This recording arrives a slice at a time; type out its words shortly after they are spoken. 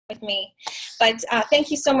with me. But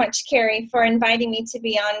thank you so much, Carrie, for inviting me to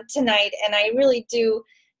be on tonight. And I really do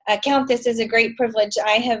count this as a great privilege.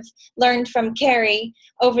 I have learned from Carrie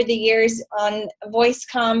over the years on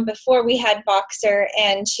VoiceCom before we had Voxer,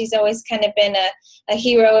 and she's always kind of been a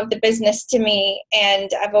hero of the business to me. And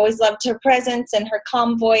I've always loved her presence and her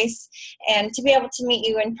calm voice. And to be able to meet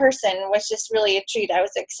you in person was just really a treat. I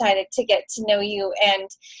was excited to get to know you. And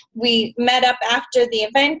we met up after the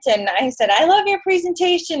event, and I said, I love your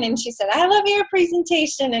presentation. And she said, I love your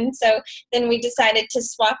presentation. And so then we decided to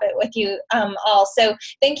swap it with you all. So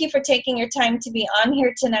thank you for taking your time to be on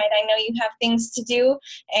here tonight. I know you have things to do,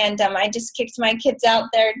 and I just kicked my kids out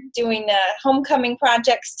there doing homecoming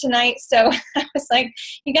projects tonight. So I was like,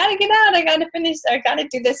 you got to get out. I got to finish. I got to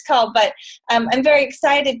do this call. But I'm very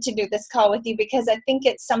excited to do this call with you because I think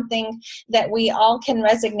it's something that we all can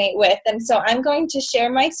resonate with. And so I'm going to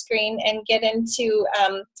share my screen and get into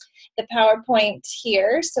the PowerPoint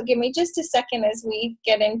here. So give me just a second as we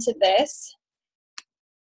get into this.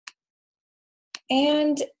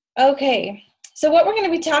 And okay, so what we're going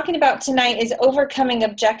to be talking about tonight is overcoming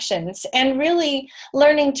objections and really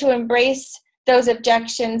learning to embrace those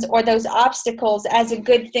objections or those obstacles as a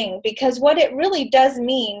good thing, because what it really does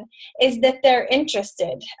mean is that they're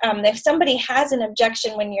interested. If somebody has an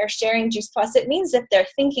objection when you're sharing Juice Plus, it means that they're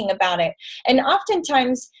thinking about it. And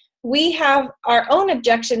oftentimes we have our own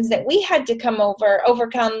objections that we had to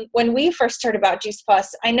overcome when we first heard about Juice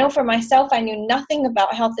Plus. I know for myself, I knew nothing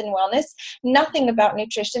about health and wellness, nothing about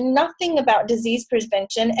nutrition, nothing about disease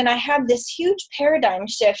prevention, and I had this huge paradigm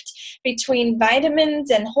shift between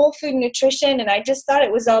vitamins and whole food nutrition, and I just thought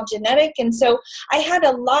it was all genetic. And so I had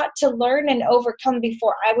a lot to learn and overcome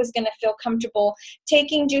before I was going to feel comfortable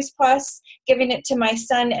taking Juice Plus, giving it to my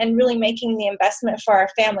son, and really making the investment for our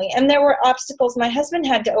family. And there were obstacles my husband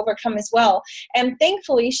had to overcome as well. And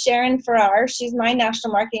thankfully, Sharon Farrar, she's my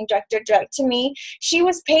national marketing director, direct to me, she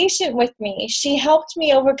was patient with me. She helped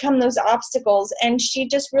me overcome those obstacles, and she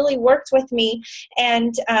just really worked with me.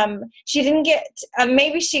 And she didn't get,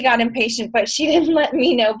 maybe she got impatient, but she didn't let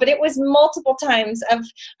me know. But it was multiple times of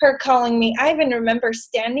her calling me. I even remember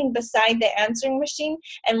standing beside the answering machine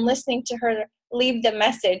and listening to her leave the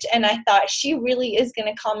message, and I thought, she really is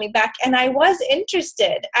going to call me back. And I was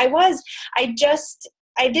interested.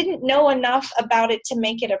 I didn't know enough about it to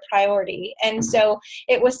make it a priority. And so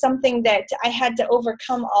it was something that I had to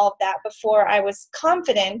overcome all of that before I was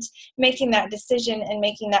confident making that decision and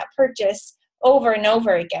making that purchase over and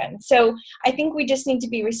over again. So I think we just need to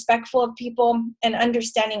be respectful of people and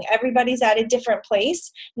understanding everybody's at a different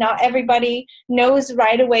place. Not everybody knows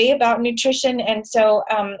right away about nutrition. And so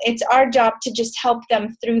it's our job to just help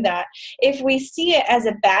them through that. If we see it as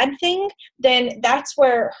a bad thing, then that's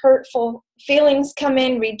where hurtful feelings come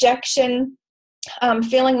in, rejection,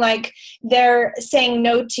 feeling like they're saying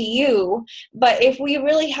no to you. But if we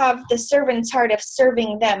really have the servant's heart of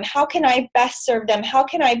serving them, how can I best serve them? How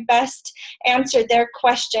can I best answer their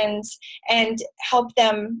questions and help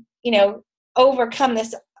them, overcome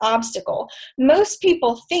this obstacle? Most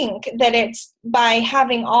people think that it's by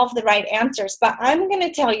having all of the right answers, but I'm going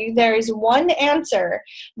to tell you there is one answer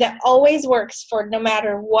that always works for no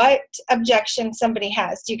matter what objection somebody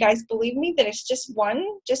has. Do you guys believe me that it's just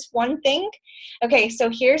one thing? Okay, so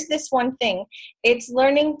here's this one thing. It's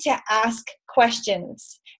learning to ask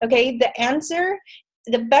questions. Okay,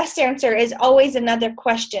 the best answer is always another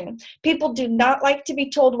question. People do not like to be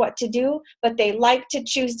told what to do, but they like to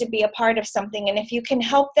choose to be a part of something. And if you can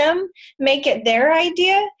help them make it their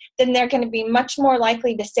idea, then they're going to be much more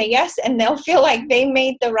likely to say yes, and they'll feel like they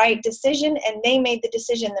made the right decision and they made the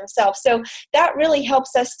decision themselves. So that really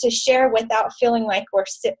helps us to share without feeling like we're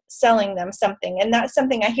selling them something. And that's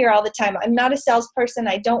something I hear all the time. I'm not a salesperson.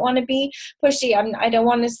 I don't want to be pushy. I don't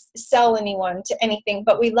want to sell anyone to anything,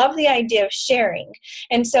 but we love the idea of sharing.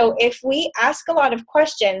 And so if we ask a lot of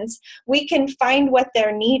questions, we can find what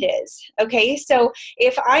their need is. Okay, so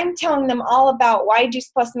if I'm telling them all about why Juice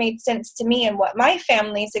Plus made sense to me and what my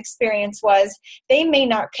family's experience was, they may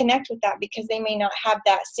not connect with that because they may not have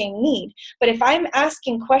that same need. But if I'm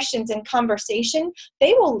asking questions in conversation,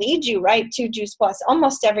 they will lead you right to Juice Plus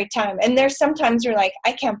almost every time. And there's sometimes you're like,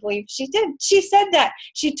 I can't believe she did. She said that.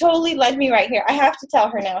 She totally led me right here. I have to tell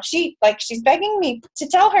her now. She's begging me to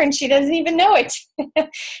tell her and she doesn't even know it.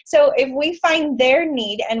 So if we find their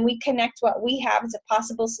need and we connect what we have as a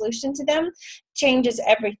possible solution to them, changes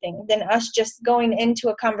everything than us just going into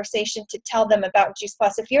a conversation to tell them about Juice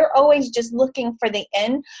Plus. If you're always just looking for the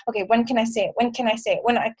end, okay, when can I say it? When can I say it?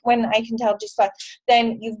 When I can tell Juice Plus,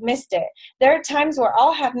 then you've missed it. There are times where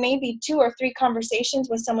I'll have maybe 2 or 3 conversations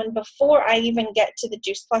with someone before I even get to the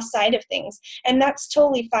Juice Plus side of things. And that's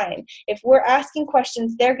totally fine. If we're asking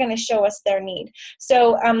questions, they're going to show us their need.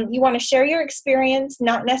 So you want to share your experience,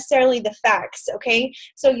 not necessarily the facts, okay?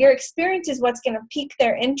 So your experience is what's going to pique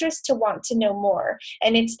their interest to want to know more.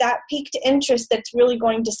 And it's that piqued interest that's really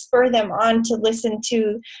going to spur them on to listen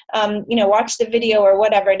to, watch the video or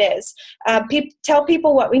whatever it is. Tell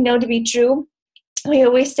people what we know to be true. We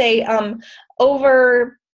always say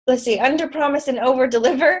under promise and over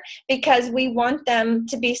deliver, because we want them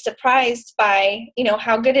to be surprised by,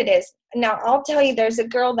 how good it is. Now, I'll tell you, there's a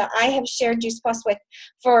girl that I have shared Juice Plus with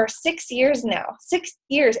for 6 years now, 6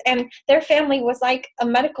 years, and their family was like a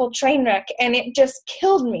medical train wreck, and it just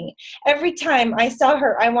killed me. Every time I saw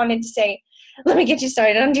her, I wanted to say, let me get you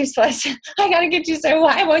started on Juice Plus. I got to get you started.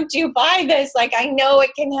 Why won't you buy this? Like, I know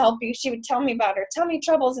it can help you. She would tell me about her tummy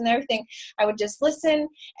troubles and everything. I would just listen.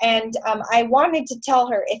 And I wanted to tell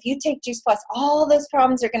her, if you take Juice Plus, all those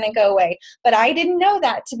problems are going to go away. But I didn't know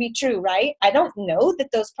that to be true, right? I don't know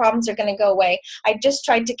that those problems are going to go away. I just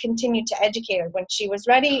tried to continue to educate her when she was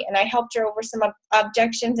ready. And I helped her over some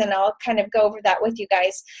objections. And I'll kind of go over that with you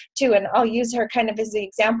guys too. And I'll use her kind of as the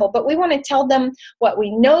example. But we want to tell them what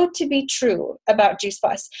we know to be true about Juice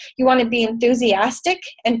Plus. You want to be enthusiastic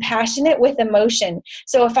and passionate with emotion.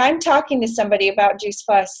 So if I'm talking to somebody about Juice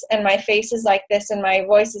Plus and my face is like this and my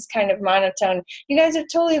voice is kind of monotone, you guys have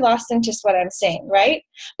totally lost interest what I'm saying, right?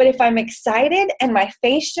 But if I'm excited and my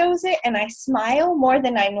face shows it and I smile more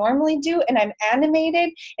than I normally do and I'm animated,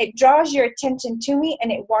 it draws your attention to me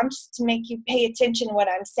and it wants to make you pay attention to what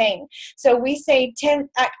I'm saying. So we say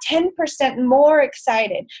 10% more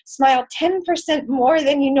excited, smile 10% more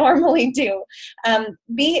than you normally do.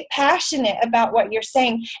 Be passionate about what you're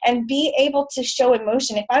saying and be able to show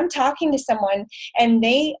emotion. If I'm talking to someone and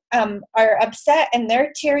they are upset and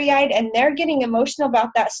they're teary-eyed and they're getting emotional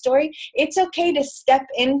about that story, it's okay to step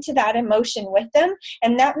into that emotion with them,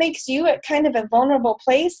 and that makes you at kind of a vulnerable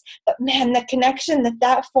place. But man, the connection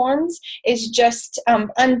that forms is just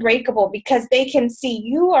unbreakable, because they can see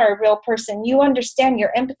you are a real person. You understand,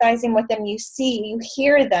 you're empathizing with them, you see, you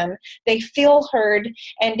hear them, they feel heard,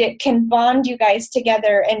 and it can bond you guys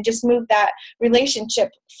together and just move that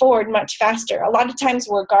relationship forward much faster. A lot of times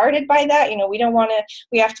we're guarded by that.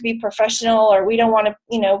 We have to be professional, or we don't want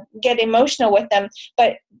to, get emotional with them.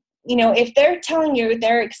 But if they're telling you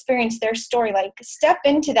their experience, their story, like, step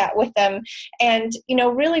into that with them. And,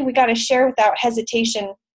 really we got to share without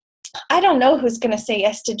hesitation. I don't know who's going to say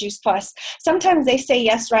yes to Juice Plus. Sometimes they say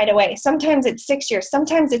yes right away. Sometimes it's 6 years.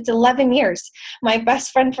 Sometimes it's 11 years. My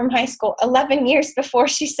best friend from high school, 11 years before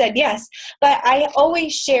she said yes. But I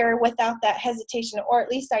always share without that hesitation, or at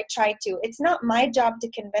least I try to. It's not my job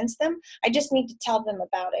to convince them. I just need to tell them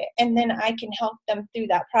about it, and then I can help them through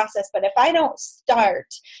that process. But if I don't start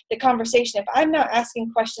the conversation, if I'm not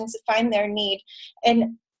asking questions to find their need,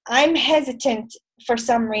 and I'm hesitant for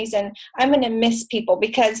some reason, I'm going to miss people,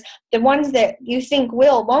 because the ones that you think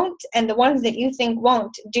will won't, and the ones that you think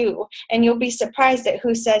won't do. And you'll be surprised at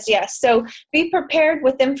who says yes. So be prepared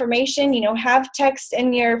with information. Have text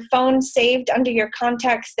in your phone saved under your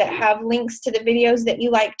contacts that have links to the videos that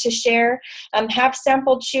you like to share. Have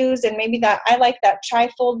sampled shoes, and maybe I like that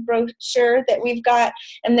trifold brochure that we've got.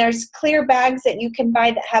 And there's clear bags that you can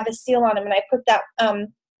buy that have a seal on them. And I put that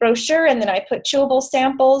brochure, and then I put chewable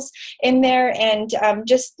samples in there, and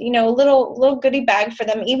just a little goodie bag for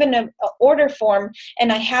them, even a order form,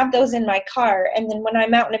 and I have those in my car. And then when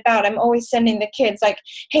I'm out and about, I'm always sending the kids like,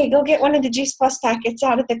 hey, go get one of the Juice Plus packets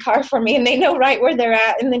out of the car for me, and they know right where they're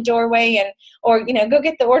at in the doorway, or go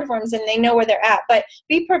get the order forms, and they know where they're at. But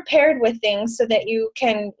be prepared with things so that you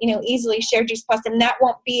can easily share Juice Plus, and that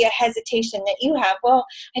won't be a hesitation that you have. Well,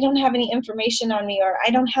 I don't have any information on me, or I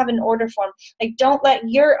don't have an order form. Like, don't let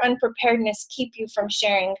your unpreparedness keep you from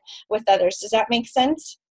sharing with others. Does that make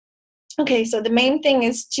sense? Okay, so the main thing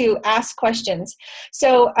is to ask questions.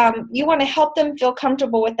 So you want to help them feel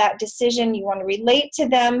comfortable with that decision. You want to relate to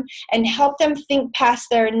them and help them think past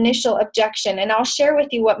their initial objection. And I'll share with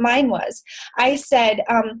you what mine was. I said,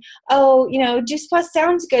 Juice Plus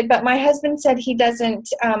sounds good, but my husband said he doesn't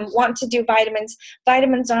want to do vitamins.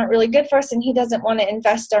 Vitamins aren't really good for us, and he doesn't want to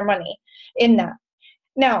invest our money in that.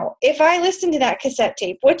 Now, if I listened to that cassette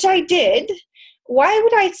tape, which I did, why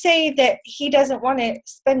would I say that he doesn't want to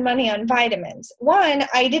spend money on vitamins? One,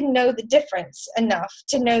 I didn't know the difference enough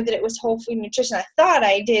to know that it was whole food nutrition. I thought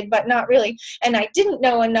I did, but not really. And I didn't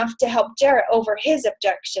know enough to help Jarrett over his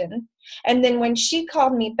objection. And then when she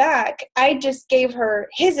called me back, I just gave her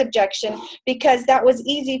his objection because that was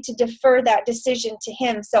easy to defer that decision to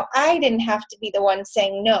him. So I didn't have to be the one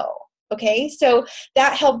saying no. Okay, so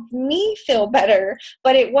that helped me feel better,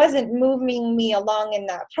 but it wasn't moving me along in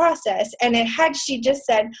that process. And had she just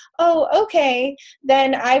said, oh, okay,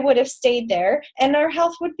 then I would have stayed there and our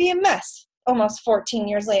health would be a mess almost 14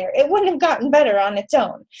 years later. It wouldn't have gotten better on its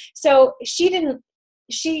own. So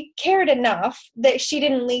she cared enough that she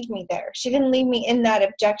didn't leave me there. She didn't leave me in that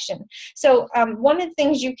objection. So one of the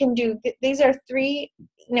things you can do, these are three,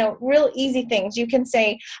 real easy things. You can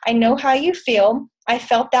say, I know how you feel. I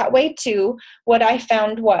felt that way too. What I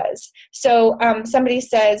found was. So somebody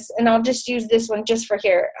says, and I'll just use this one just for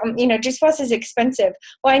here, Juice Plus is expensive.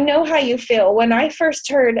 Well, I know how you feel. When I first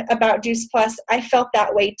heard about Juice Plus, I felt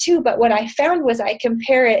that way too. But what I found was I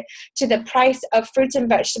compare it to the price of fruits and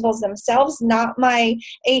vegetables themselves, not my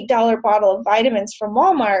 $8 bottle of vitamins from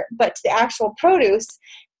Walmart, but to the actual produce.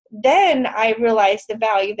 Then I realized the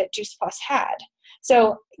value that Juice Plus had.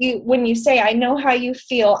 So when you say, I know how you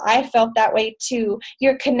feel, I felt that way too,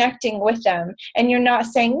 you're connecting with them and you're not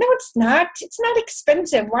saying, no, it's not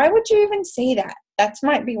expensive. Why would you even say that? That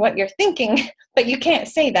might be what you're thinking, but you can't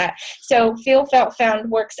say that. So feel, felt,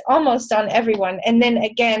 found works almost on everyone. And then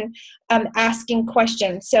again, asking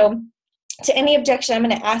questions. So to any objection, I'm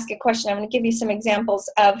going to ask a question. I'm going to give you some examples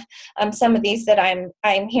of some of these that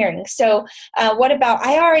I'm hearing. So what about,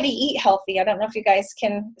 I already eat healthy. I don't know if you guys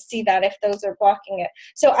can see that, if those are blocking it.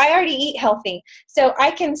 So I already eat healthy. So I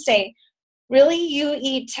can say, really, you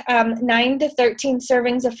eat 9 to 13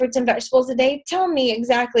 servings of fruits and vegetables a day? Tell me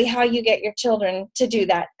exactly how you get your children to do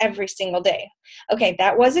that every single day. Okay,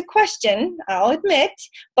 that was a question, I'll admit,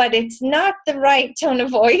 but it's not the right tone of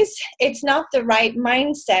voice. It's not the right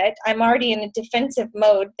mindset. I'm already in a defensive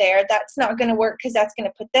mode there. That's not going to work because that's going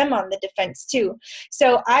to put them on the defense too.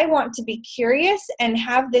 So I want to be curious and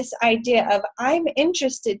have this idea of, I'm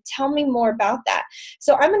interested. Tell me more about that.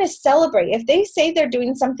 So I'm going to celebrate. If they say they're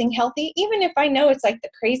doing something healthy, even if I know it's like the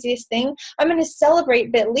craziest thing, I'm going to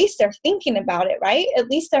celebrate, but at least they're thinking about it, right? At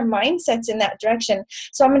least their mindset's in that direction.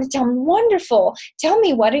 So I'm going to tell them, wonderful. Tell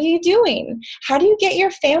me, what are you doing? How do you get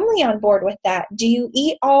your family on board with that? Do you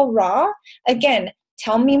eat all raw? Again,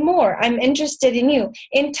 tell me more. I'm interested in you.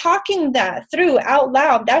 In talking that through out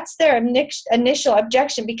loud, that's their initial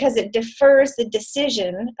objection because it defers the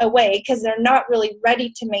decision away because they're not really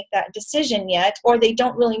ready to make that decision yet, or they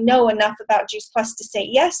don't really know enough about Juice Plus to say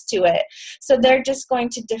yes to it. So they're just going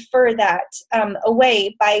to defer that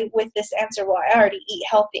away with this answer, well, I already eat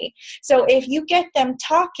healthy. So if you get them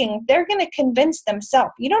talking, they're going to convince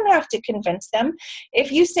themselves. You don't have to convince them.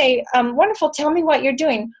 If you say, wonderful, tell me what you're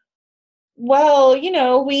doing. Well,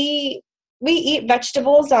 we eat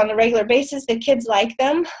vegetables on a regular basis. The kids like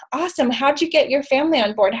them. Awesome. How'd you get your family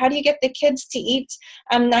on board? How do you get the kids to eat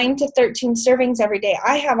 9 to 13 servings every day?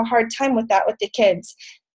 I have a hard time with that with the kids.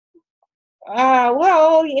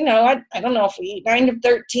 Well, I don't know if we eat 9 to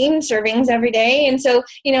 13 servings every day. And so,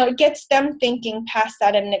 it gets them thinking past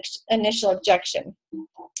that initial objection.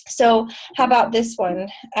 So how about this one?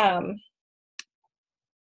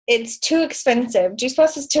 It's too expensive. Juice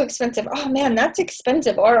Plus is too expensive. Oh man, that's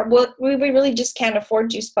expensive. Or we really just can't afford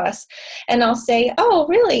Juice Plus. And I'll say, oh,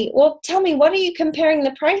 really? Well, tell me, what are you comparing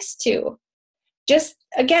the price to? Just,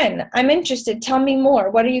 again, I'm interested. Tell me more.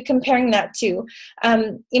 What are you comparing that to?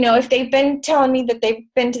 If they've been telling me that they've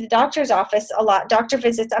been to the doctor's office a lot, doctor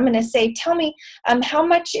visits, I'm going to say, tell me, how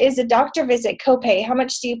much is a doctor visit copay? How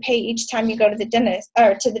much do you pay each time you go to the dentist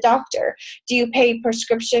or to the doctor? Do you pay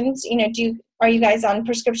prescriptions? Are you guys on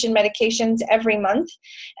prescription medications every month?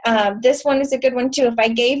 This one is a good one too. If I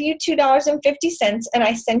gave you $2.50 and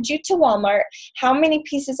I sent you to Walmart, how many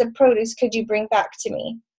pieces of produce could you bring back to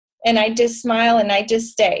me? And I just smile and I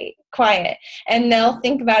just stay quiet. And they'll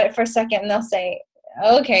think about it for a second and they'll say,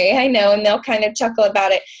 okay, I know. And they'll kind of chuckle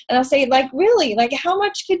about it. And I'll say, really? How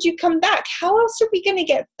much could you come back? How else are we going to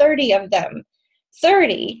get 30 of them?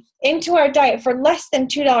 30 into our diet for less than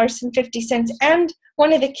 $2.50. And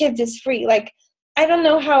one of the kids is free. I don't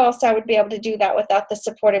know how else I would be able to do that without the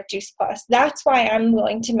support of Juice Plus. That's why I'm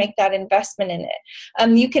willing to make that investment in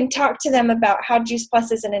it. You can talk to them about how Juice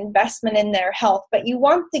Plus is an investment in their health, but you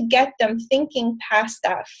want to get them thinking past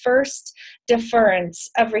that first deference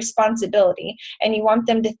of responsibility, and you want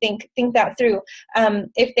them to think that through.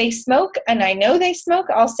 If they smoke, and I know they smoke,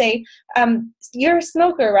 I'll say, you're a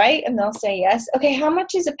smoker, right? And they'll say yes. Okay, how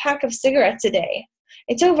much is a pack of cigarettes a day?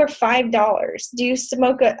 It's over $5. Do you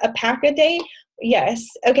smoke a pack a day? Yes.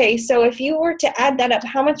 Okay, so if you were to add that up,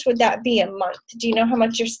 how much would that be a month? Do you know how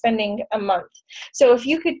much you're spending a month? So if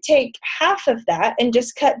you could take half of that and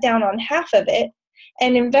just cut down on half of it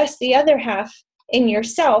and invest the other half in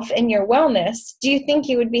yourself and your wellness, do you think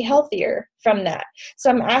you would be healthier from that? So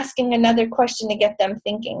I'm asking another question to get them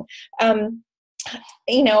thinking.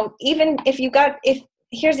 Even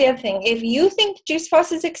here's the other thing. If you think Juice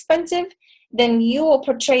Plus is expensive, then you will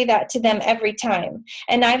portray that to them every time.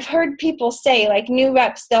 And I've heard people say, like new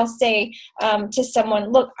reps, they'll say to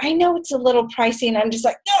someone, look, I know it's a little pricey. And I'm just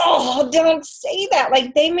like, no, don't say that.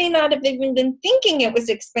 Like they may not have even been thinking it was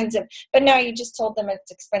expensive, but now you just told them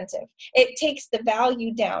it's expensive. It takes the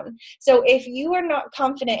value down. So if you are not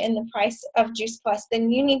confident in the price of Juice Plus,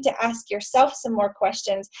 then you need to ask yourself some more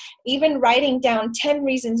questions, even writing down 10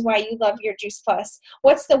 reasons why you love your Juice Plus.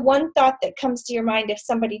 What's the one thought that comes to your mind if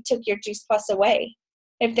somebody took your Juice Plus away?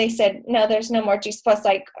 If they said, no, there's no more Juice Plus,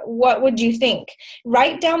 like, what would you think?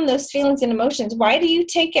 Write down those feelings and emotions. Why do you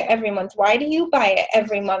take it every month? Why do you buy it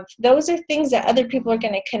every month? Those are things that other people are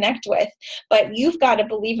going to connect with, but you've got to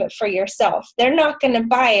believe it for yourself. They're not going to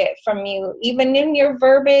buy it from you. Even in your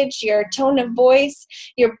verbiage, your tone of voice,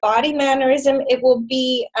 your body mannerism, it will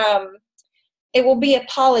be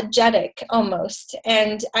apologetic almost.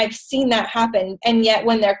 And I've seen that happen. And yet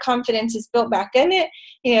when their confidence is built back in it,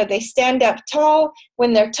 they stand up tall.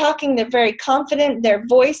 When they're talking, they're very confident. Their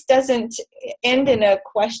voice doesn't end in a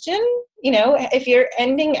question. If you're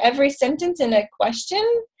ending every sentence in a question,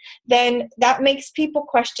 then that makes people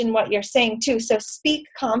question what you're saying too. So speak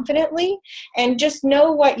confidently and just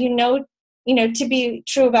know what you know to be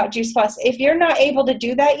true about Juice Plus. If you're not able to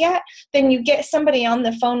do that yet, then you get somebody on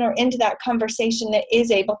the phone or into that conversation that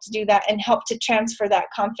is able to do that and help to transfer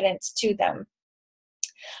that confidence to them.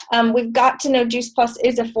 We've got to know Juice Plus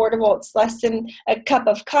is affordable. It's less than a cup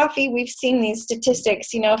of coffee. We've seen these statistics.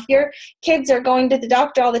 If your kids are going to the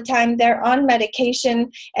doctor all the time, they're on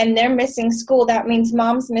medication and they're missing school, that means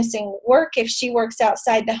mom's missing work. If she works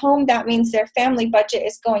outside the home, that means their family budget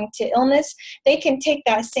is going to illness. They can take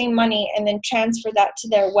that same money and then transfer that to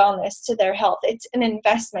their wellness, to their health. It's an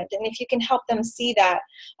investment. And if you can help them see that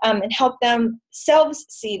and help themselves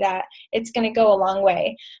see that, it's going to go a long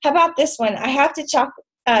way. How about this one? I have to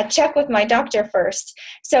check with my doctor first.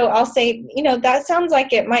 So I'll say, that sounds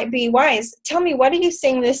like it might be wise. Tell me, what are you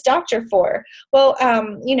seeing this doctor for? Well,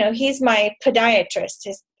 he's my podiatrist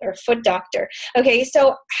or foot doctor. Okay,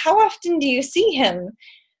 so how often do you see him?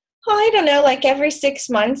 Oh, I don't know, like every 6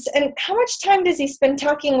 months. And how much time does he spend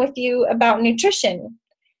talking with you about nutrition?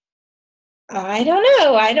 I don't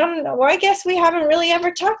know. Well, I guess we haven't really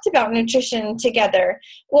ever talked about nutrition together.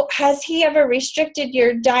 Well, has he ever restricted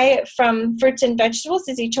your diet from fruits and vegetables?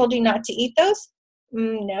 Has he told you not to eat those?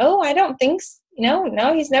 No, I don't think so.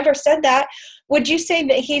 No, he's never said that. Would you say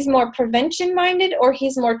that he's more prevention minded or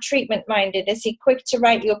he's more treatment minded? Is he quick to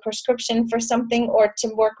write you a prescription for something or to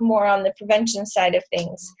work more on the prevention side of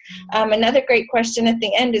things? Another great question at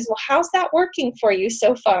the end is, well, how's that working for you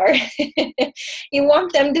so far? You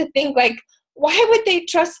want them to think like, why would they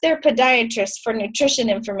trust their podiatrist for nutrition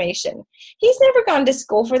information? He's never gone to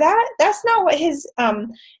school for that. That's not what his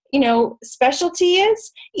specialty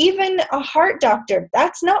is. Even a heart doctor,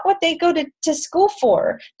 that's not what they go to school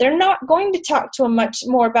for. They're not going to talk to them much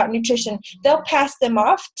more about nutrition. They'll pass them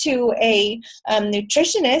off to a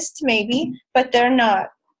nutritionist maybe, but they're not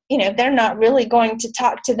really going to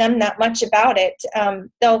talk to them that much about it.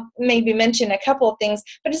 They'll maybe mention a couple of things,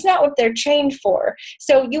 but it's not what they're trained for.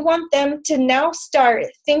 So you want them to now start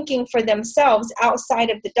thinking for themselves outside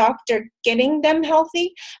of the doctor getting them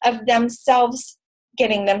healthy, of themselves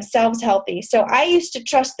getting themselves healthy. So I used to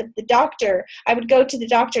trust that I would go to the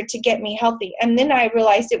doctor to get me healthy. And then I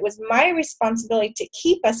realized it was my responsibility to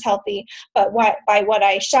keep us healthy, but by what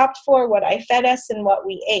I shopped for, what I fed us, and what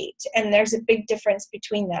we ate. And there's a big difference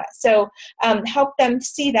between that. So help them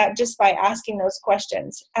see that just by asking those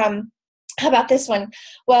questions. How about this one?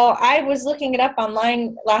 Well, I was looking it up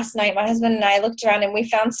online last night. My husband and I looked around and we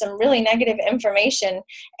found some really negative information.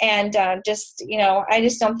 And I just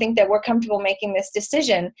don't think that we're comfortable making this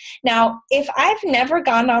decision. Now, if I've never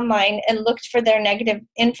gone online and looked for their negative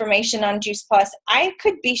information on Juice Plus, I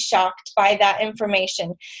could be shocked by that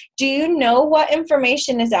information. Do you know what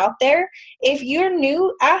information is out there? If you're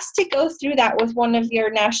new, ask to go through that with one of your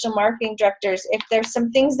national marketing directors. If there's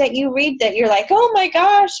some things that you read that you're like, oh my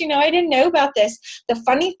gosh, I didn't know about this. The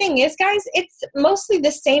funny thing is, guys, it's mostly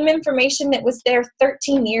the same information that was there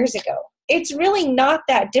 13 years ago. It's really not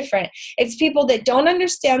that different. It's people that don't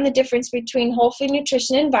understand the difference between whole food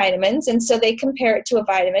nutrition and vitamins, and so they compare it to a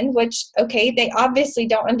vitamin, which, okay, they obviously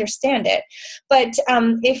don't understand it. But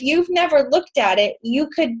if you've never looked at it, you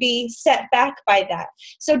could be set back by that.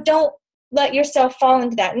 So don't let yourself fall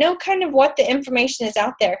into that. Know kind of what the information is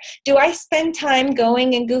out there. Do I spend time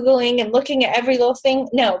going and Googling and looking at every little thing?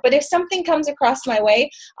 No. But if something comes across my way,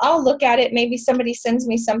 I'll look at it. Maybe somebody sends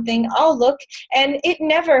me something. I'll look. And it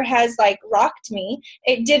never has like rocked me.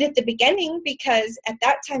 It did at the beginning because at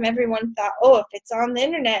that time everyone thought, oh, if it's on the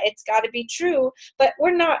internet, it's got to be true. But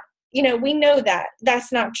we're not, we know that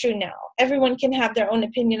that's not true now. Everyone can have their own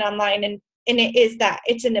opinion online, and it is that.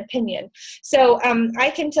 It's an opinion. So I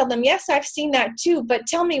can tell them, yes, I've seen that too, but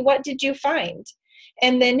tell me, what did you find?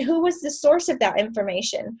 And then who was the source of that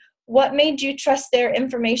information? What made you trust their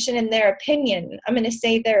information and their opinion? I'm going to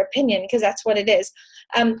say their opinion because that's what it is.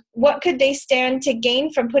 What could they stand to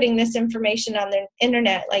gain from putting this information on the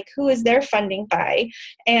internet? Like, who is their funding by?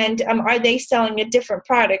 And are they selling a different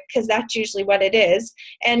product? Because that's usually what it is.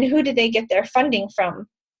 And who do they get their funding from?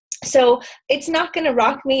 So it's not going to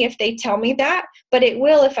rock me if they tell me that, but it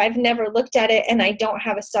will if I've never looked at it and I don't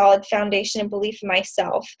have a solid foundation and belief in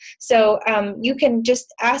myself. So you can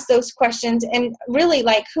just ask those questions and really,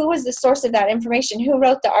 like, who was the source of that information? Who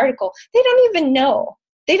wrote the article? They don't even know.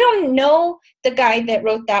 They don't know the guy that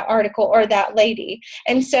wrote that article or that lady.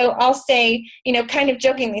 And so I'll say, kind of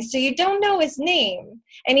jokingly, so you don't know his name,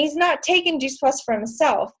 and he's not taking Juice Plus for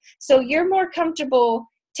himself. So you're more comfortable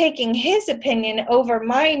taking his opinion over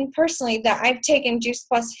mine personally, that I've taken Juice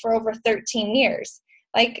Plus for over 13 years.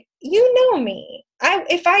 Like, you know me.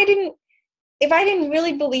 If I didn't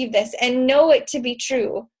really believe this and know it to be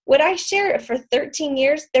true, would I share it for 13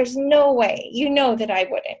 years? There's no way. You know that I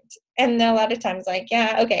wouldn't. And a lot of times, like,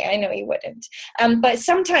 yeah, okay, I know you wouldn't. But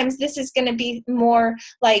sometimes this is going to be more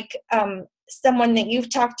like someone that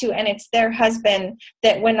you've talked to and it's their husband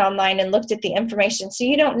that went online and looked at the information. So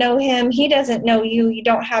you don't know him. He doesn't know you. You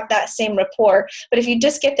don't have that same rapport. But if you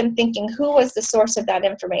just get them thinking, who was the source of that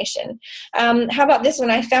information? How about this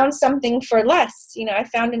one? I found something for less. I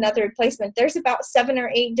found another replacement. There's about 7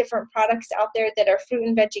 or 8 different products out there that are fruit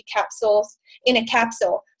and veggie capsules in a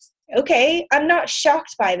capsule. Okay, I'm not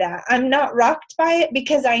shocked by that. I'm not rocked by it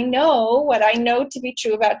because I know what I know to be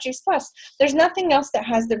true about Juice Plus. There's nothing else that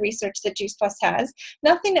has the research that Juice Plus has.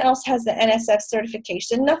 Nothing else has the NSF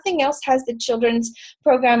certification. Nothing else has the children's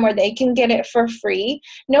program where they can get it for free.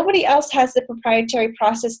 Nobody else has the proprietary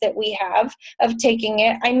process that we have of taking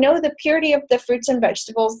it. I know the purity of the fruits and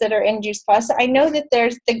vegetables that are in Juice Plus. I know that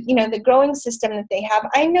there's the growing system that they have.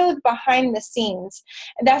 I know behind the scenes.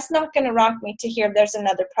 That's not going to rock me to hear there's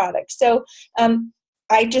another product. So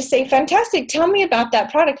I just say, fantastic. Tell me about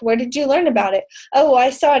that product. Where did you learn about it? Oh,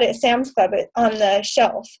 I saw it at Sam's Club on the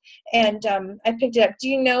shelf, and I picked it up. Do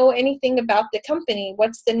you know anything about the company?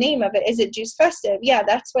 What's the name of it? Is it Juice Festive? Yeah,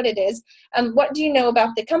 that's what it is. What do you know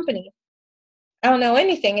about the company? I don't know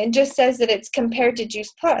anything. It just says that it's compared to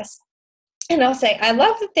Juice Plus. And I'll say, I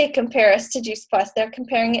love that they compare us to Juice Plus. They're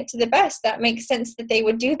comparing it to the best. That makes sense that they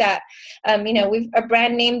would do that. We've a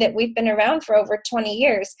brand name that we've been around for over 20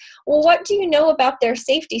 years. Well, what do you know about their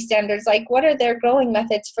safety standards? Like, what are their growing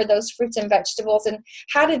methods for those fruits and vegetables? And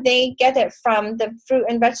how do they get it from the fruit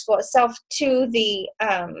and vegetable itself to the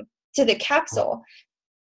capsule?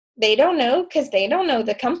 They don't know because they don't know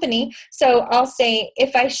the company. So I'll say,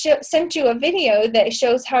 if I sent you a video that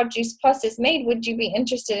shows how Juice Plus is made, would you be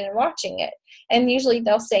interested in watching it? And usually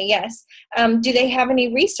they'll say yes. Do they have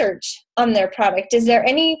any research on their product? Is there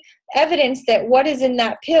any evidence that what is in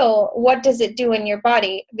that pill, what does it do in your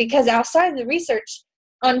body? Because outside of the research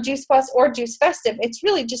on Juice Plus or Juice Festive, it's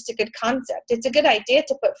really just a good concept. It's a good idea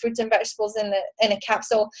to put fruits and vegetables in a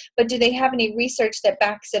capsule, but do they have any research that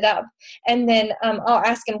backs it up? And then I'll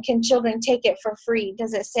ask them, can children take it for free?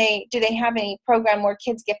 Does it say, do they have any program where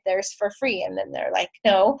kids get theirs for free? And then they're like,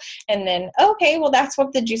 no. And then, okay, well, that's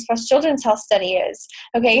what the Juice Plus Children's Health Study is.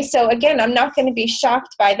 Okay, so again, I'm not going to be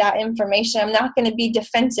shocked by that information. I'm not going to be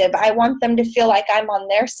defensive. I want them to feel like I'm on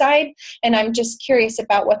their side, and I'm just curious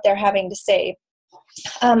about what they're having to say.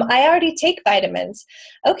 I already take vitamins.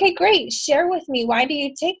 Okay, great. Share with me, why do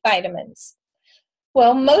you take vitamins?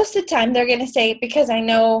 Well, most of the time they're going to say, because I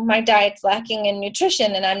know my diet's lacking in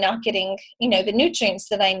nutrition and I'm not getting, the nutrients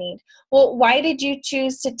that I need. Well, why did you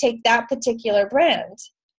choose to take that particular brand?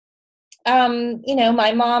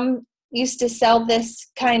 My mom used to sell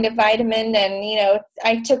this kind of vitamin, and,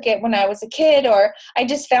 I took it when I was a kid, or I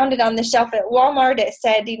just found it on the shelf at Walmart. It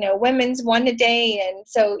said, women's one a day. And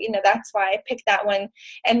so, that's why I picked that one.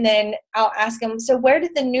 And then I'll ask them, so where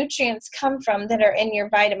did the nutrients come from that are in your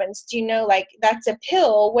vitamins? Do you know, like, that's a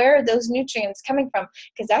pill, where are those nutrients coming from?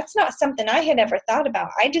 Because that's not something I had ever thought about.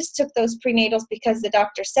 I just took those prenatals because the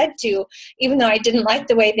doctor said to, even though I didn't like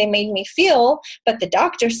the way they made me feel, but the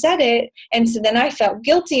doctor said it. And so then I felt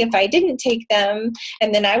guilty if I didn't take them,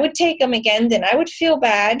 and then I would take them again, then I would feel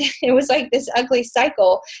bad. It was like this ugly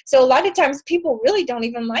cycle. So a lot of times people really don't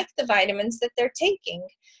even like the vitamins that they're taking.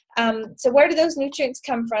 So where do those nutrients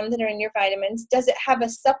come from that are in your vitamins? Does it have a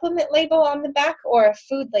supplement label on the back or a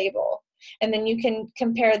food label? And then you can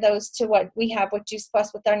compare those to what we have with Juice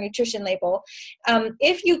Plus with our nutrition label.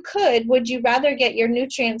 If you could, would you rather get your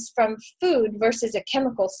nutrients from food versus a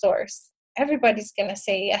chemical source? Everybody's going to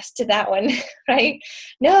say yes to that one, right?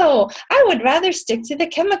 No, I would rather stick to the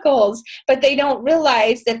chemicals, but they don't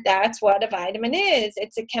realize that that's what a vitamin is.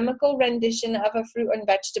 It's a chemical rendition of a fruit and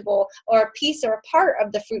vegetable, or a piece or a part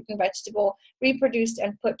of the fruit and vegetable reproduced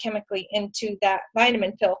and put chemically into that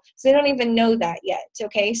vitamin pill. So they don't even know that yet,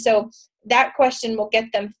 okay? So that question will get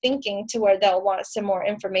them thinking to where they'll want some more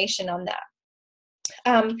information on that.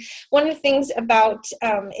 One of the things about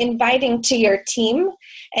inviting to your team,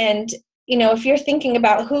 and if you're thinking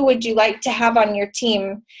about who would you like to have on your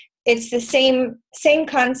team, it's the same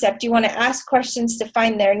concept. You want to ask questions to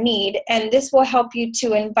find their need, and this will help you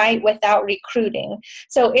to invite without recruiting.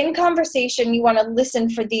 So in conversation, you want to listen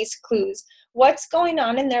for these clues. What's going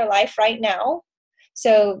on in their life right now?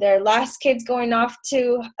 So their last kid's going off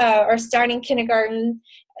to or starting kindergarten.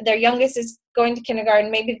 Their youngest is going to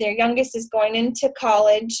kindergarten. Maybe their youngest is going into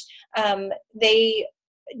college. They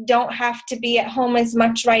don't have to be at home as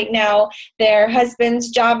much right now. Their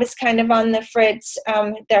husband's job is kind of on the fritz.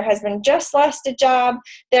 Their husband just lost a job.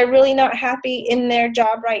 They're really not happy in their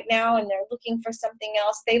job right now, and they're looking for something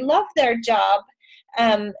else. They love their job,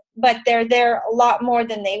 but they're there a lot more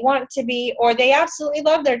than they want to be, or they absolutely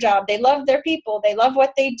love their job. They love their people. They love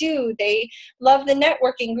what they do. They love the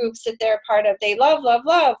networking groups that they're a part of. They love, love,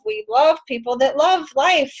 love. We love people that love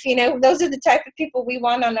life. Those are the type of people we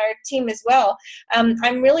want on our team as well.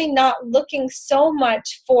 I'm really not looking so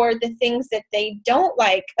much for the things that they don't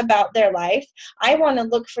like about their life. I want to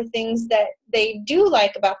look for things that they do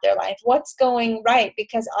like about their life. What's going right?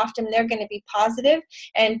 Because often they're going to be positive,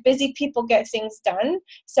 and busy people get things done.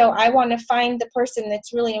 So I want to find the person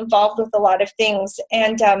that's really involved with a lot of things.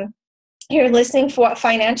 And you're listening for what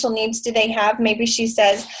financial needs do they have. Maybe she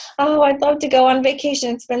says, oh, I'd love to go on vacation.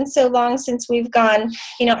 It's been so long since we've gone.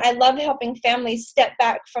 I love helping families step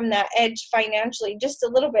back from that edge financially just a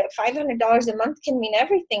little bit. $500 a month can mean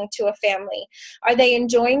everything to a family. Are they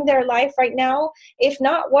enjoying their life right now? If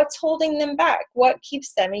not, what's holding them back? What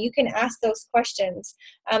keeps them? And you can ask those questions.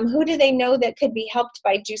 Who do they know that could be helped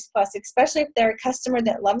by Juice Plus? Especially if they're a customer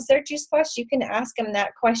that loves their Juice Plus, you can ask them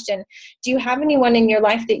that question. Do you have anyone in your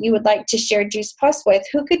life that you would like to share Juice Plus with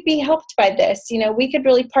who could be helped by this? We could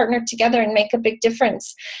really partner together and make a big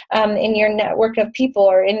difference in your network of people,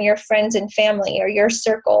 or in your friends and family, or your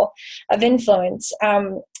circle of influence.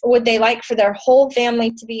 Would they like for their whole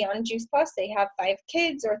family to be on Juice Plus? They have 5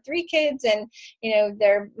 kids or 3 kids, and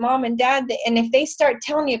their mom and dad, and if they start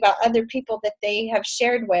telling you about other people that they have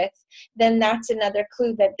shared with, then that's another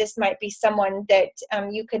clue that this might be someone that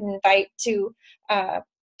you could invite to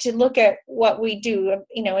look at what we do,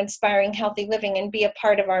 inspiring healthy living, and be a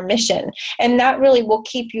part of our mission. And that really will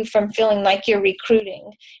keep you from feeling like you're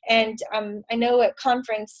recruiting. And I know at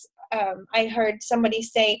conference, I heard somebody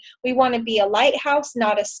say, we want to be a lighthouse,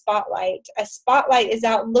 not a spotlight. A spotlight is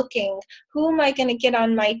out looking, who am I going to get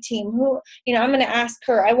on my team? I'm going to ask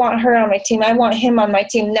her, I want her on my team. I want him on my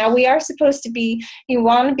team. Now we are supposed to be, you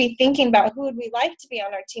want to be thinking about who would we like to be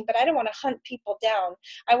on our team, but I don't want to hunt people down.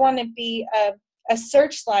 I want to be a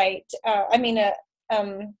searchlight.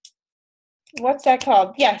 What's that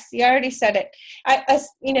called? Yes, you already said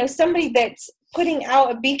it. Somebody that's putting out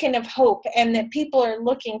a beacon of hope, and that people are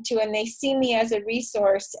looking to, and they see me as a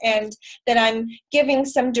resource, and that I'm giving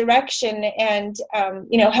some direction, and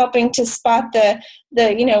helping to spot the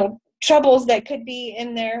troubles that could be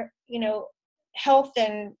in their health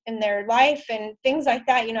and in their life and things like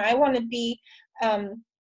that. I want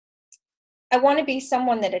to be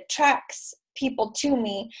someone that attracts people to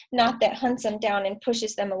me, not that hunts them down and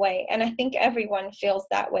pushes them away. And I think everyone feels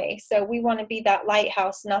that way. So we want to be that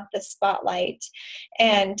lighthouse, not the spotlight.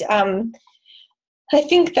 And I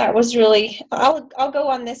think that was really, I'll go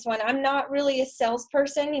on this one. I'm not really a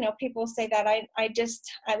salesperson. People say that I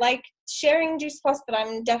like sharing Juice Plus, but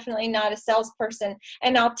I'm definitely not a salesperson.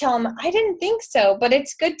 And I'll tell them, I didn't think so, but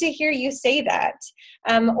it's good to hear you say that.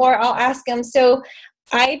 Or I'll ask them, so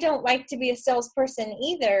I don't like to be a salesperson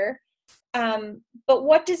either. But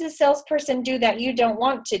what does a salesperson do that you don't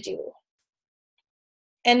want to do?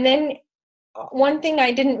 And then one thing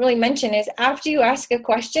I didn't really mention is after you ask a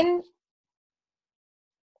question,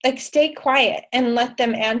 like stay quiet and let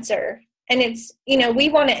them answer. And it's, we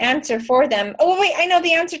want to answer for them. Oh, wait, I know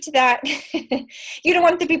the answer to that. You don't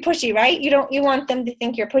want to be pushy, right? You want them to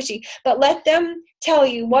think you're pushy, but let them tell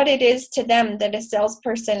you what it is to them that a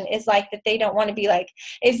salesperson is like, that they don't want to be like.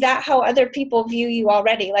 Is that how other people view you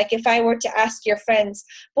already? Like if I were to ask your friends,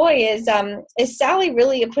 boy, is Sally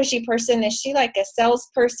really a pushy person? Is she like a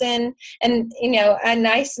salesperson? And, and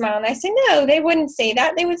I smile and I say, no, they wouldn't say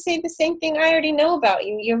that. They would say the same thing I already know about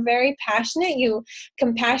you. You're very passionate. You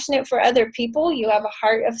compassionate for other people. You have a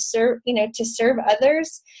heart of to serve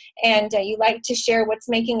others. And you like to share what's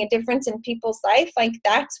making a difference in people's life. Like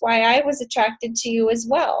that's why I was attracted to you as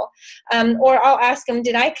well. Or I'll ask them,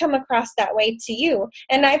 did I come across that way to you?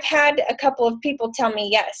 And I've had a couple of people tell me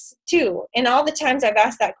yes, too. And all the times I've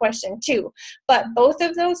asked that question too. But both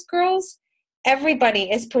of those girls,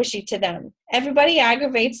 everybody is pushy to them. Everybody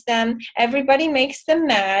aggravates them. Everybody makes them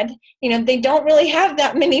mad. They don't really have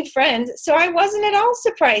that many friends. So I wasn't at all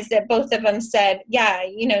surprised that both of them said, yeah,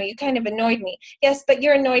 you kind of annoyed me. Yes, but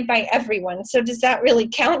you're annoyed by everyone. So does that really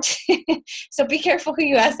count? So be careful who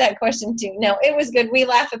you ask that question to. No, it was good. We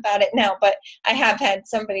laugh about it now, but I have had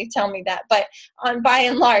somebody tell me that. But by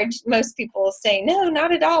and large, most people will say, no,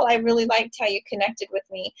 not at all. I really liked how you connected with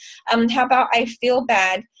me. How about I feel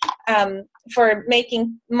bad for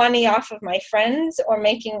making money off of my friends or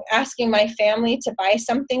asking my family to buy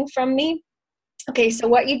something from me? Okay, so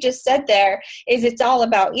what you just said there is it's all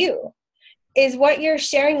about you. Is what you're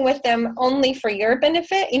sharing with them only for your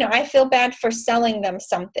benefit? I feel bad for selling them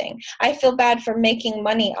something. I feel bad for making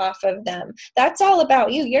money off of them. That's all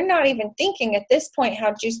about you. You're not even thinking at this point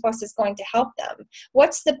how Juice Plus is going to help them.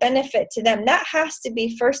 What's the benefit to them? That has to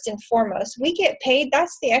be first and foremost. We get paid.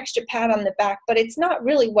 That's the extra pat on the back, but it's not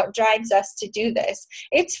really what drives us to do this.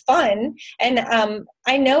 It's fun. And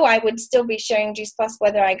I know I would still be sharing Juice Plus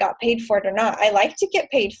whether I got paid for it or not. I like to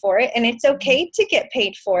get paid for it, and it's okay to get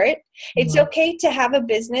paid for it. It's okay to have a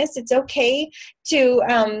business. It's okay to,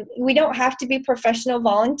 we don't have to be professional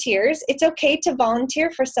volunteers. It's okay to volunteer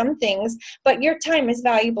for some things, but your time is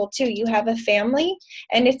valuable too. You have a family,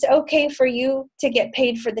 and it's okay for you to get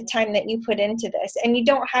paid for the time that you put into this, and you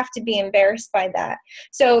don't have to be embarrassed by that.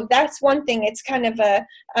 So that's one thing. It's kind of a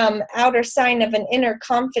outer sign of an inner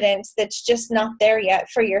confidence that's just not there yet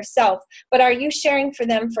for yourself. But are you sharing for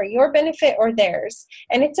them for your benefit or theirs?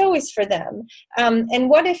 And it's always for them. And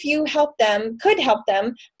what if you could help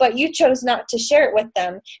them, but you chose not to share it with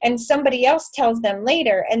them, and somebody else tells them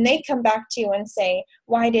later, and they come back to you and say,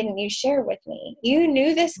 why didn't you share with me? You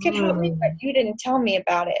knew this could help me, but you didn't tell me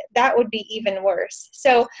about it. That would be even worse.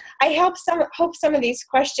 So I hope some of these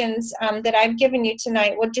questions that I've given you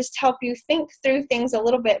tonight will just help you think through things a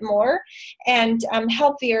little bit more, and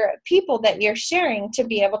help your people that you're sharing to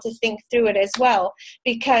be able to think through it as well.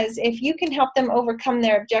 Because if you can help them overcome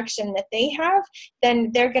their objection that they have,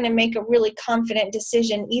 then they're going to make a really confident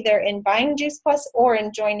decision either in buying Juice Plus or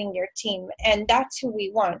in joining your team. And that's who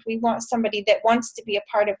we want. We want somebody that wants to be a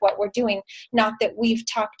part of what we're doing, not that we've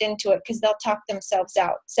talked into it, because they'll talk themselves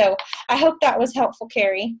out. So I hope that was helpful,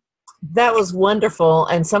 Carrie. That was wonderful.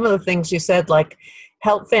 And some of the things you said, like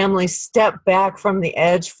help families step back from the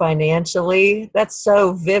edge financially, that's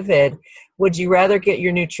so vivid. Would you rather get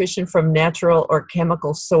your nutrition from natural or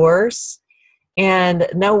chemical source? And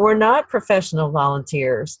no, we're not professional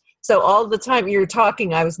volunteers. So all the time you were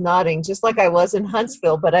talking, I was nodding just like I was in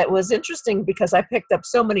Huntsville, but it was interesting because I picked up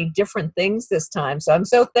so many different things this time. So I'm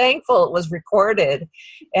so thankful it was recorded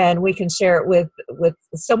and we can share it with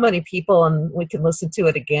so many people, and we can listen to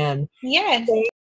it again. Yes.